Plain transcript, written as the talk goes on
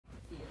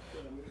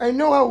I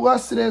know how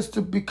less it is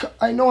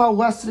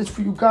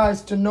for you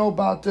guys to know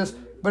about this,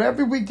 but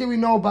every weekday we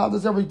know about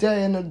this every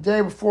day, and the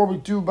day before we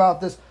do about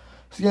this,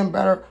 it's getting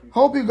better.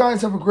 Hope you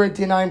guys have a great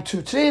day, and I am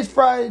too. Today is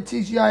Friday,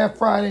 TGIF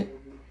Friday.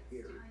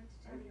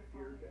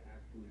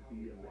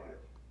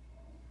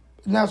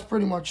 And that's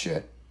pretty much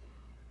it.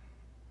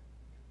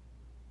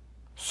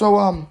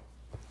 So,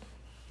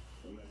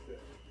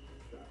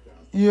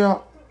 yeah.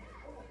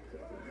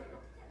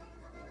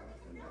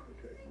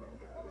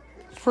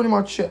 That's pretty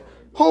much it.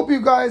 Hope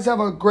you guys have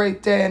a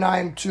great day, and I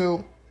am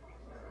too.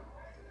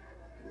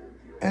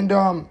 And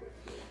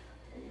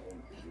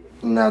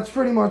that's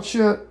pretty much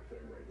it.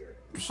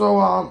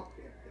 So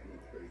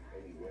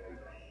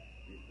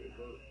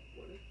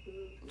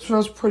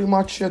that's pretty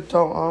much it,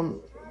 though.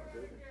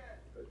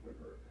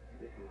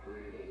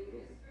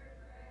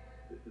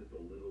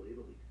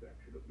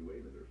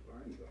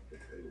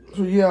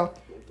 So, yeah.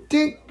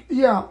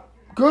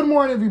 Good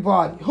morning,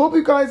 everybody. Hope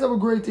you guys have a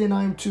great day, and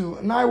I am too.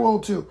 And I will,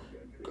 too.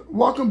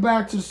 Welcome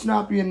back to the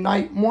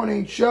SanabiaKnight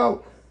morning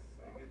show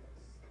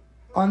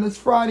on this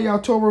Friday,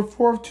 October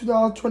 4th,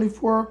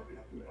 2024.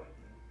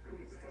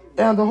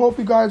 And I hope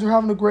you guys are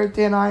having a great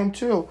day, and I am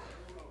too.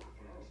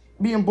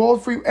 Being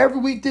bold for you every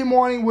weekday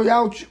morning.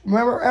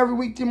 Remember, every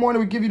weekday morning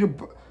we give you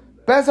the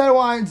best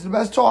headlines, the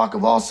best talk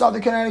of all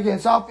Southern Connecticut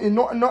and South in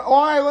Long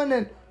Island,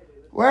 and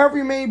wherever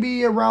you may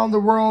be around the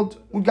world,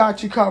 we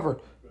got you covered.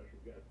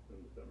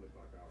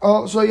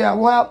 So yeah,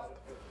 we'll have,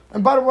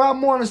 and by the way, we'll have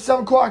more on the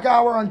 7 o'clock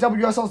hour on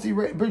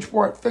WSLC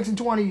Bridgeport, Fixing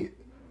 20.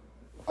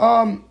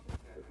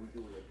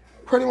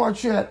 Pretty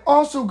much it.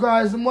 Also,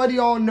 guys, I'm letting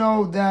y'all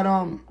know that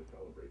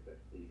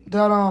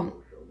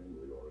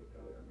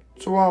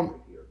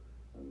so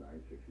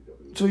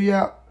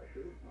yeah.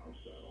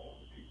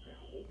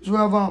 So we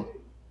have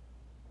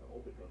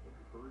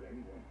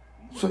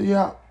so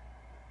yeah.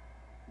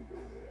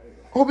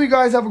 Hope you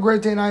guys have a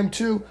great day, and I am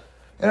too.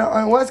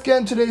 And let's get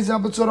into today's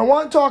episode. I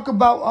want to talk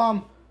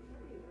about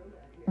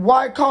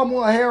why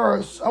Kamala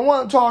Harris. I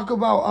want to talk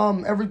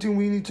about everything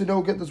we need to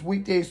know to get this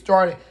weekday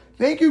started.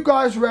 Thank you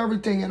guys for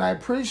everything, and I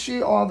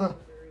appreciate all the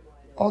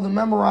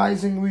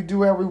memorizing we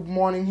do every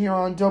morning here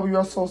on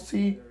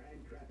WSLC,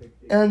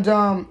 and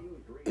all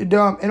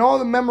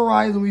the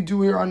memorizing we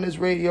do here on this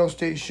radio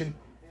station.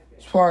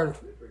 It's part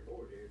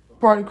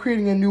of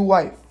creating a new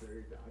life.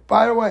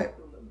 By the way,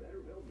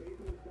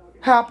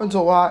 happens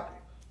a lot.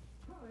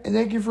 And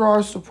thank you for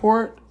our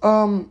support.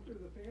 That's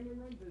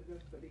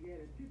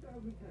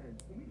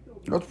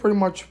pretty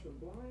much.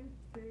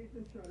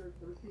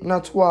 And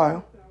that's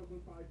why.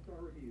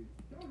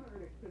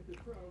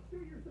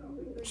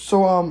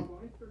 So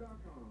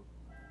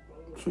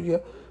yeah.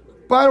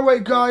 By the way,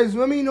 guys,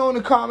 let me know in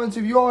the comments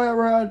if you all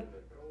ever had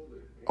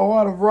a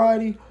lot of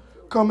variety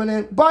coming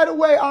in. By the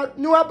way, our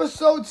new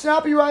episode,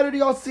 Snappy Rider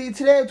DLC,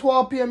 today at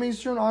 12 p.m.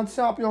 Eastern on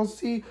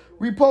SanabiaLC.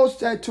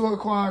 Repost at 2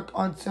 o'clock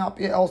on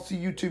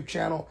SanabiaLC YouTube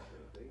channel.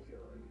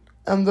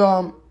 And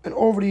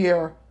over the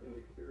air.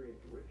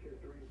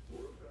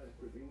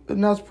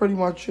 And that's pretty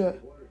much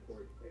it.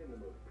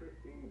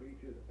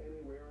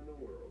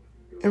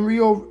 And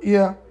Rio,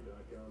 yeah.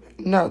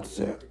 And that's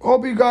it.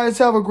 Hope you guys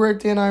have a great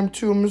day, and I'm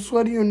too. I'm just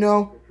letting you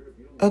know,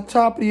 at the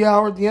top of the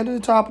hour, at the end of the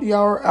top of the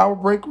hour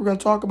break, we're going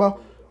to talk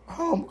about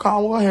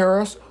Kamala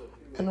Harris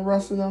and the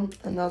rest of them.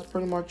 And that's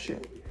pretty much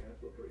it.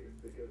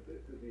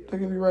 They're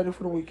going to be ready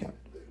for the weekend.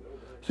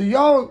 So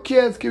y'all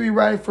kids can be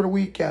ready for the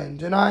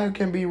weekend, and I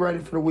can be ready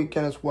for the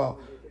weekend as well,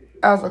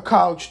 as a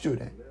college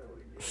student.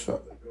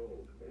 So,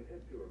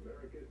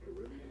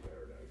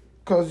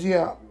 cause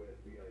yeah.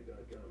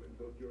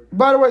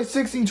 By the way,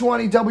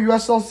 1620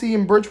 WSLC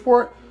in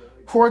Bridgeport,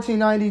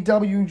 1490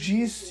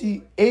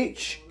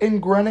 WGCH in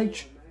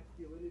Greenwich,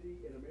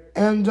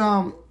 and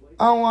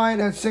online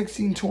at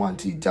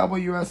 1620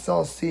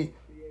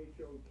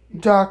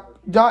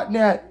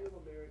 WSLC.net,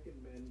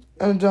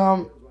 and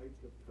that's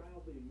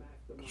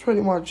pretty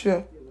much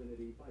it.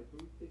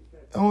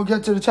 And we'll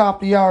get to the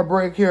top of the hour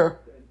break here.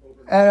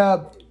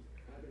 And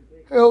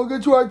we'll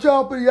get to our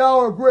top of the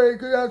hour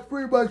break, and that's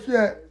pretty much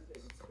it.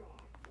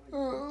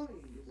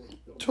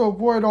 To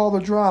avoid all the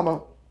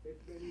drama.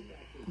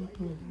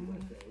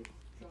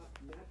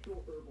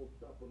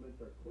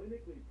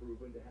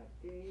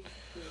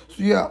 So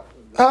yeah.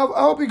 I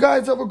hope you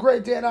guys have a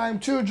great day, and I am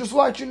too. Just to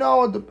let you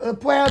know, the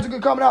plans are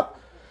coming up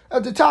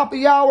at the top of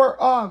the hour.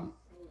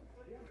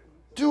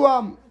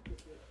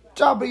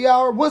 Top of the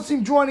hour.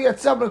 Wilson joining at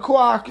 7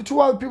 o'clock.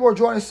 2 other people are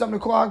joining at 7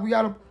 o'clock. We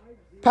got a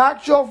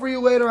packed show for you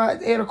later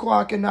at 8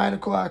 o'clock and 9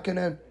 o'clock.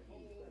 And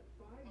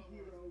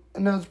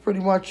that's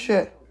pretty much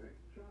it.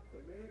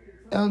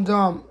 And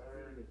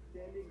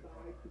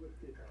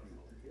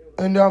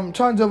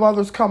tons of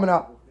others coming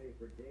up.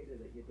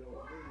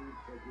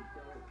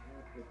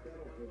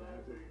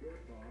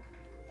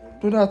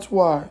 But that's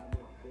why.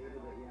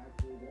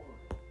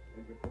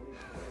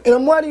 And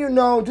I'm letting you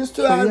know, just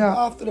to add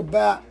off to the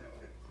bat,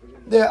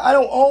 I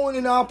don't own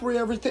and operate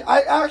everything.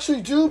 I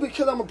actually do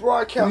because I'm a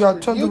broadcaster. We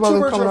got tons of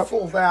others coming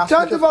up.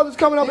 Tons of others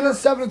coming up in the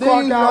 7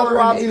 o'clock hour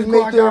and 8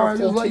 o'clock hour.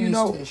 Just let you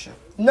know.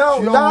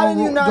 No, so not in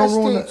the United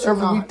States.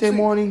 Every weekday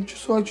morning,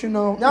 just to let you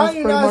know. Not that's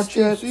in the pretty United much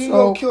States, it. so you can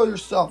go kill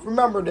yourself.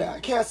 Remember that. I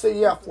can't say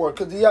yeah for it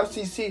because the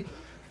FCC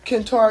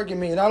can target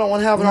me, and I don't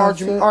want to have an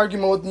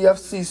argument with the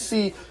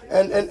FCC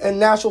and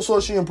National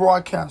Association of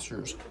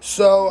Broadcasters.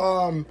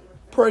 So,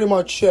 pretty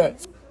much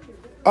it.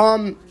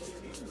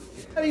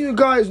 Letting you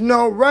guys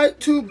know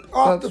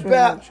off the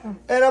bat,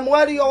 and I'm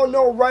letting y'all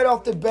know right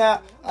off the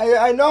bat.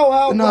 I know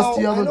how well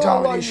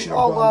you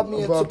all love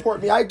me and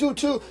support me. I do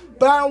too,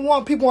 but I don't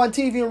want people on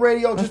TV and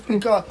radio just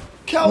because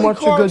Kelly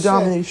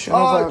Clarkson,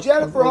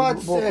 Jennifer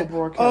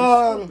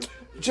Hudson,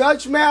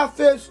 Judge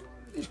Mathis,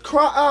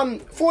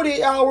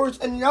 48 Hours,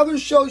 and the other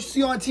shows you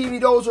see on TV,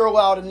 those are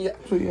allowed, and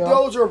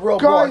those are real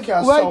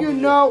broadcasts. Let you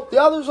know,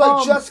 the others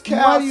like Just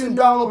Cass and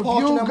Donald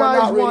Paul, you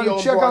guys want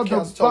to check out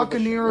the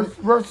Buccaneers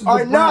versus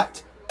the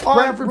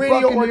Bradford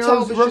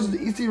Buccaneers versus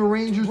the East Haven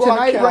Rangers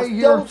tonight, right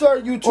here. Those are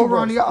YouTubers, over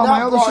on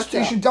my other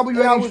station,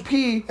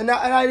 WHP. And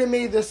I didn't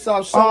make this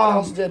up. Someone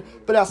else did,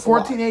 but that's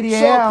 1480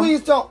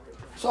 AM.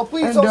 So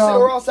please don't say,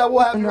 or else I will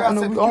have your ass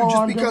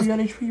just because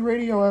WNHP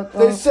radio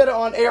they said it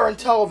on air and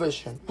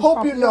television.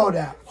 Hope you know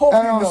that. Hope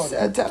you know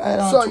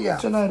that. So yeah,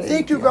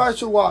 thank you guys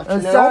for watching.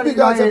 And I hope you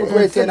guys have a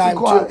great day tonight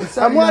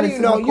too. I'm letting you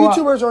know,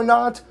 YouTubers are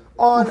not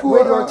on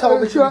radio or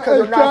television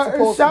because they're not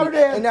supposed to be.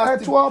 And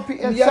that's at 12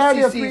 p.m.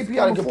 Saturday at 3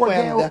 p.m. before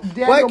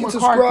like and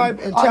subscribe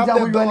and tap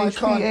that bell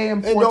icon.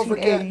 And don't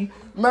forget,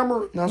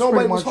 remember,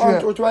 nobody was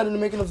harmed or threatened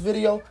in making this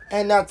video.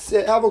 And that's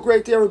it. Have a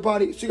great day,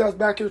 everybody. See you guys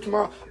back here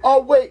tomorrow.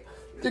 Oh wait.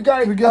 We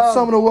got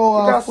some of the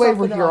little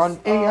flavor here on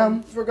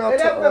AM. Forgot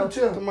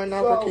to put my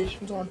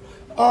notifications on.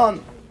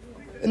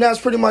 And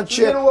that's pretty much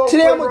it.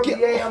 Today I'm gonna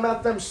give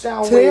a shout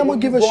out. Today I'm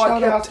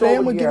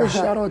gonna give a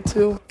shout out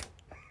to.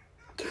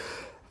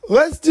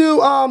 Let's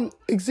do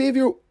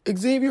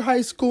Xavier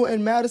High School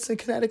in Madison,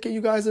 Connecticut.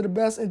 You guys are the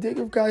best, and thank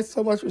you guys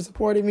so much for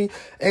supporting me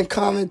and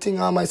commenting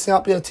on my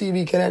Sanapia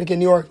TV Connecticut,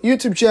 New York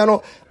YouTube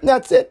channel. And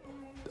that's it.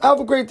 Have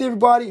a great day,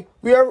 everybody.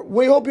 We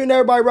hope you and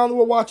everybody around the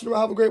world watching.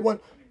 Have a great one.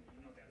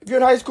 If you're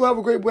in high school, have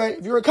a great day.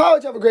 If you're in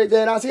college, have a great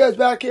day. And I'll see you guys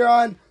back here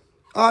on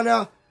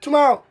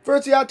tomorrow,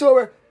 1st of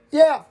October.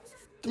 Yeah,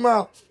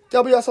 tomorrow.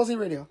 WSLC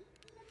Radio.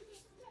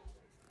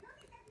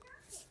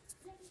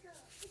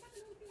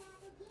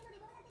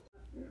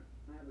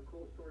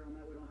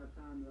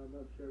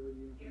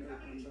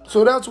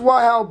 So that's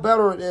how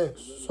better it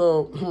is.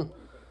 So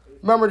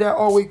remember that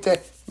all weekday.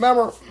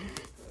 Remember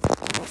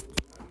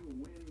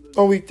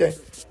all weekday.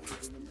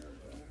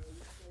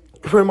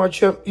 Pretty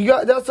much it.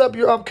 That's up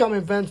your upcoming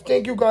events.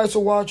 Thank you guys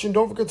for watching.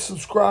 Don't forget to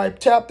subscribe.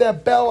 Tap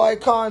that bell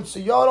icon so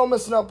y'all don't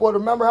miss an upload.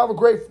 Remember, have a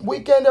great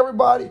weekend,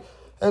 everybody.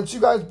 And see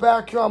you guys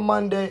back here on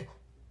Monday.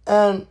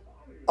 And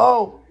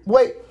oh,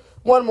 wait,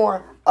 one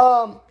more.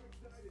 And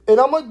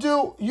I'm gonna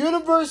do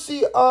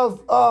University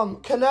of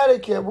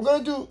Connecticut.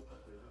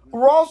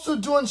 We're also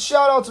doing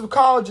shout outs of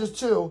colleges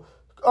too.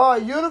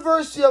 We're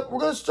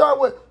gonna start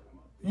with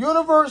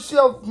University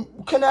of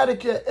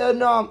Connecticut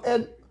and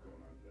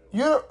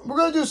we're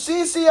gonna do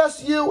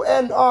CCSU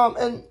and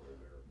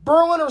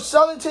Berlin or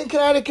Southington,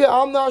 Connecticut.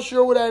 I'm not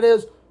sure what that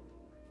is.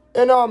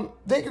 And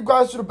thank you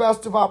guys for the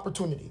best of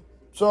opportunity.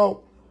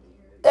 So,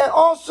 and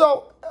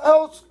also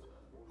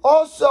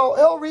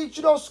Hill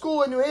Regional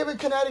School in New Haven,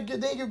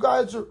 Connecticut. Thank you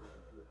guys are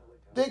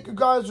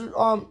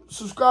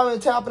subscribing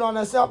and tapping on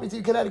that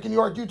SanabiaKnight Connecticut, New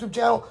York YouTube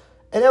channel.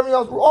 And everything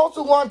else. We're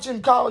also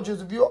launching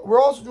colleges.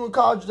 We're also doing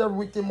colleges every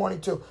weekday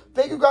morning too.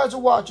 Thank you guys for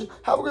watching.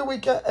 Have a great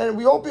weekend. And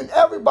we hope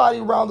everybody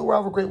around the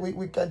world have a great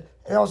weekend.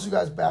 And I'll see you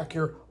guys back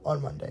here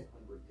on Monday.